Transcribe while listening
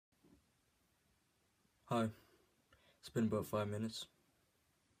Hi, it's been about 5 minutes.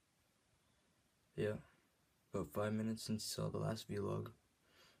 Yeah, about 5 minutes since you saw the last vlog,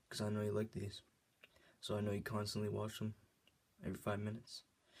 because I know you like these. So I know you constantly watch them every 5 minutes,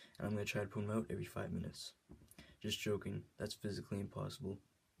 and I'm going to try to put them out every 5 minutes. Just joking, that's physically impossible,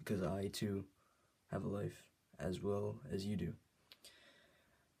 because I too have a life, as well as you do.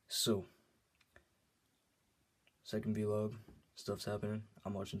 So, second vlog, stuff's happening,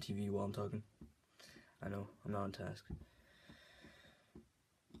 I'm watching TV while I'm talking. I know, I'm not on task.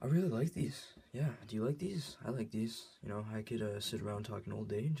 I really like these. Yeah, do you like these? I like these. You know, I could sit around talking all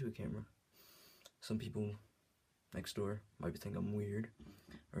day into a camera. Some people next door might think I'm weird,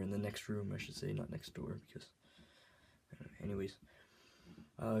 or in the next room I should say, not next door, because anyways,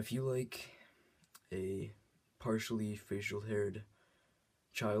 if you like a partially facial haired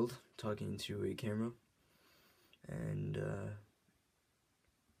child talking to a camera, and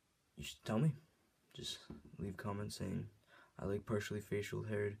you should tell me. Just leave comments saying I like partially facial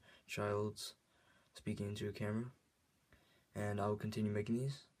haired childs speaking into a camera, and I will continue making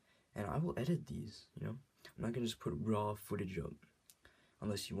these, and I will edit these, you know. I'm not gonna just put raw footage up,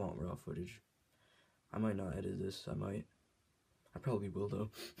 unless you want raw footage. I might not edit this, I probably will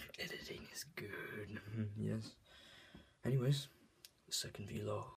though. Editing is good, yes. Anyways, second vlog.